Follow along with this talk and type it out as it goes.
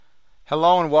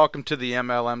Hello and welcome to the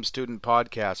MLM Student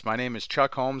Podcast. My name is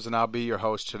Chuck Holmes and I'll be your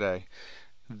host today.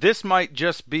 This might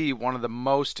just be one of the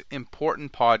most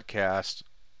important podcasts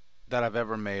that I've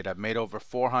ever made. I've made over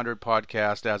 400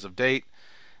 podcasts as of date,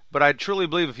 but I truly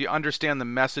believe if you understand the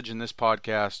message in this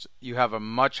podcast, you have a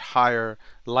much higher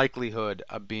likelihood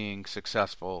of being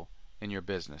successful in your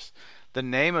business. The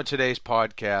name of today's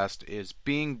podcast is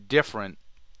Being Different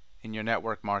in Your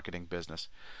Network Marketing Business.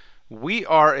 We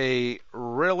are a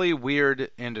really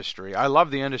weird industry. I love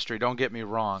the industry, don't get me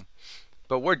wrong,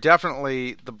 but we're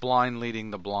definitely the blind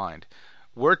leading the blind.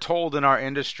 We're told in our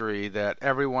industry that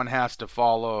everyone has to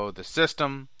follow the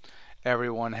system,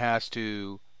 everyone has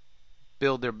to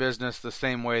build their business the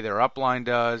same way their upline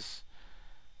does,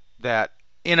 that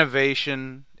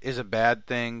innovation is a bad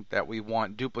thing, that we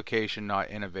want duplication, not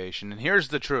innovation. And here's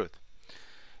the truth.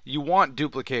 You want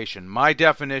duplication. My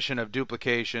definition of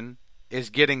duplication is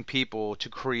getting people to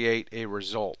create a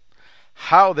result.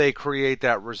 How they create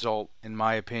that result, in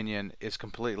my opinion, is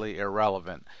completely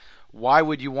irrelevant. Why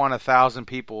would you want 1,000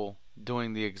 people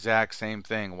doing the exact same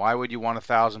thing? Why would you want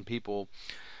 1,000 people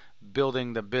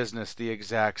building the business the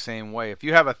exact same way? If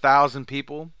you have 1,000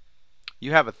 people,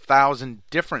 you have 1,000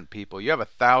 different people. You have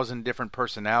 1,000 different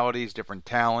personalities, different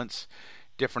talents,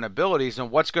 different abilities, and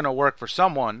what's going to work for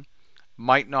someone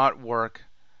might not work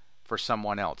for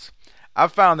someone else.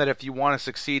 I've found that if you want to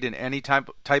succeed in any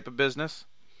type of business,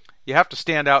 you have to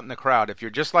stand out in the crowd. If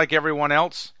you're just like everyone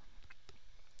else,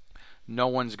 no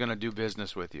one's going to do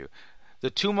business with you. The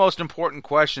two most important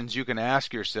questions you can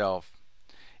ask yourself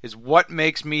is what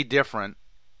makes me different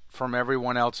from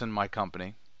everyone else in my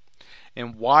company,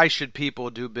 and why should people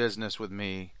do business with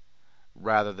me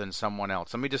rather than someone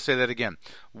else? Let me just say that again.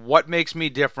 What makes me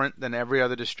different than every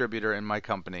other distributor in my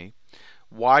company?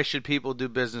 Why should people do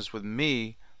business with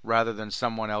me rather than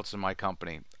someone else in my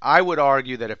company? I would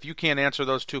argue that if you can't answer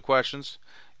those two questions,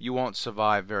 you won't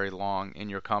survive very long in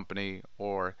your company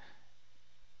or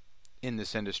in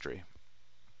this industry.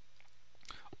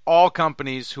 All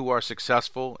companies who are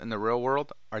successful in the real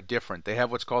world are different. They have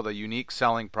what's called a unique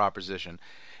selling proposition.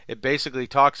 It basically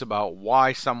talks about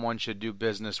why someone should do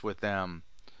business with them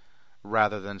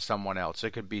rather than someone else. It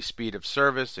could be speed of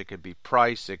service, it could be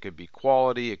price, it could be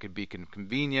quality, it could be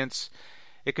convenience.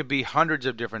 It could be hundreds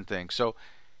of different things. So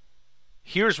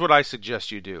here's what I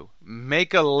suggest you do.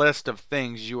 Make a list of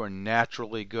things you are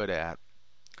naturally good at.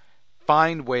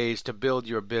 Find ways to build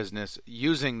your business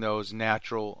using those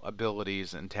natural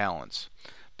abilities and talents.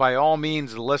 By all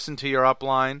means, listen to your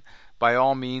upline. By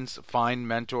all means, find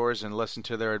mentors and listen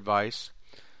to their advice.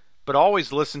 But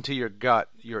always listen to your gut,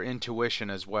 your intuition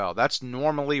as well. That's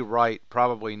normally right,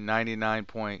 probably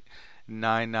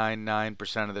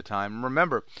 99.999% of the time.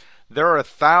 Remember, there are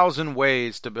 1,000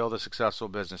 ways to build a successful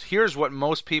business. Here's what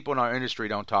most people in our industry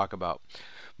don't talk about.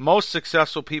 Most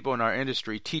successful people in our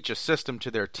industry teach a system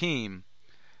to their team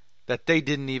that they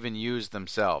didn't even use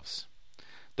themselves.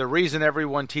 The reason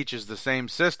everyone teaches the same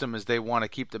system is they want to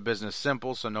keep the business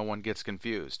simple so no one gets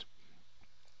confused.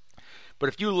 But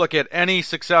if you look at any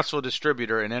successful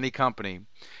distributor in any company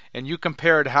and you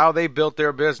compared how they built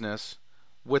their business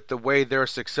with the way their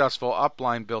successful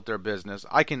upline built their business,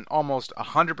 I can almost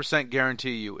 100%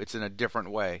 guarantee you it's in a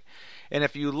different way. And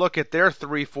if you look at their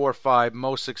 3, 4, 5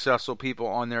 most successful people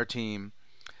on their team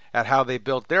at how they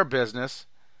built their business,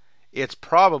 it's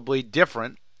probably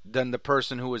different than the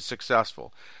person who was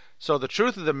successful. So the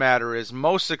truth of the matter is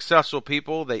most successful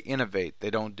people, they innovate, they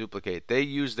don't duplicate. They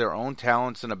use their own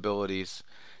talents and abilities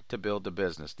to build the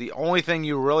business. The only thing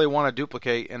you really want to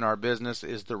duplicate in our business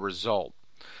is the result,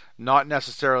 not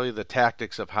necessarily the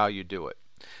tactics of how you do it.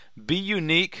 Be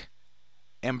unique,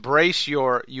 embrace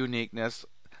your uniqueness,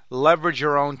 leverage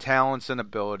your own talents and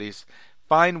abilities,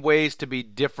 find ways to be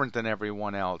different than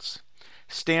everyone else,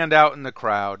 stand out in the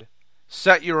crowd,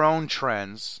 set your own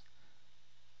trends,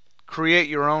 create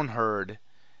your own herd,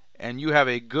 and you have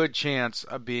a good chance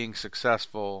of being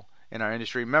successful in our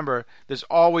industry. Remember, there's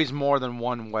always more than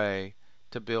one way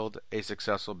to build a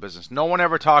successful business. No one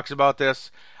ever talks about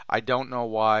this. I don't know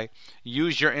why.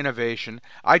 Use your innovation.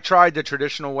 I tried the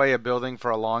traditional way of building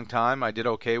for a long time. I did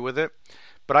okay with it.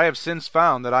 But I have since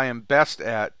found that I am best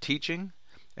at teaching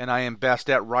and I am best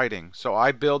at writing. So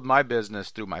I build my business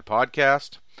through my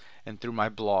podcast and through my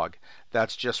blog.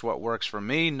 That's just what works for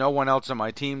me. No one else on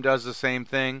my team does the same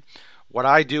thing. What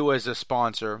I do as a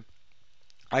sponsor,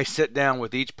 I sit down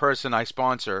with each person I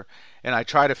sponsor and I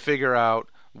try to figure out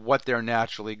what they're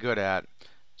naturally good at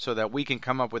so that we can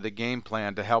come up with a game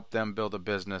plan to help them build a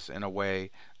business in a way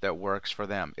that works for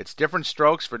them. It's different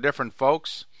strokes for different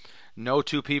folks. No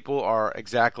two people are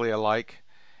exactly alike.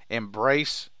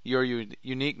 Embrace your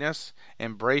uniqueness,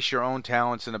 embrace your own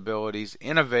talents and abilities,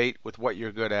 innovate with what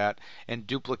you're good at, and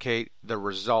duplicate the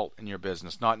result in your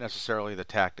business, not necessarily the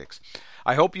tactics.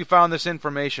 I hope you found this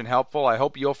information helpful. I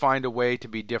hope you'll find a way to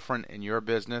be different in your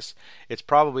business. It's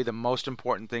probably the most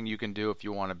important thing you can do if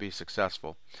you want to be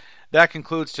successful. That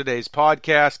concludes today's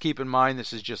podcast. Keep in mind,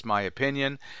 this is just my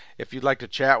opinion. If you'd like to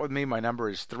chat with me, my number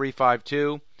is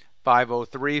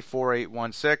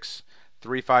 352-503-4816.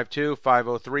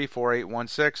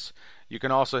 352-503-4816. You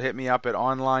can also hit me up at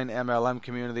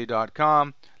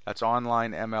onlinemlmcommunity.com. That's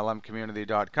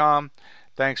onlinemlmcommunity.com.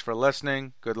 Thanks for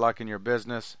listening. Good luck in your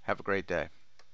business. Have a great day.